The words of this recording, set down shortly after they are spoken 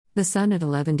The Sun at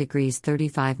 11 degrees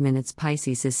 35 minutes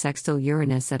Pisces is sextile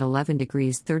Uranus at 11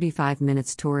 degrees 35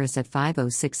 minutes Taurus at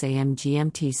 5:06 a.m.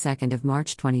 GMT 2nd of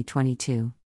March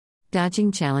 2022.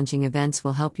 Dodging challenging events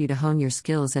will help you to hone your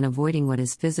skills and avoiding what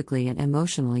is physically and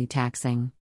emotionally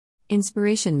taxing.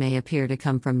 Inspiration may appear to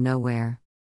come from nowhere.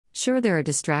 Sure, there are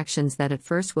distractions that at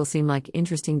first will seem like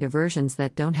interesting diversions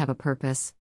that don't have a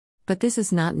purpose. But this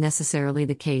is not necessarily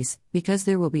the case, because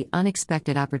there will be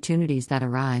unexpected opportunities that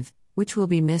arrive, which will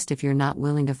be missed if you're not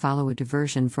willing to follow a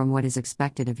diversion from what is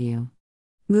expected of you.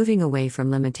 Moving away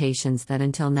from limitations that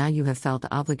until now you have felt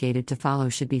obligated to follow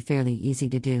should be fairly easy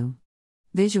to do.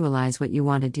 Visualize what you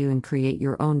want to do and create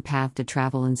your own path to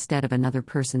travel instead of another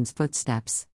person's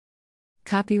footsteps.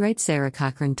 Copyright Sarah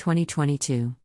Cochran 2022.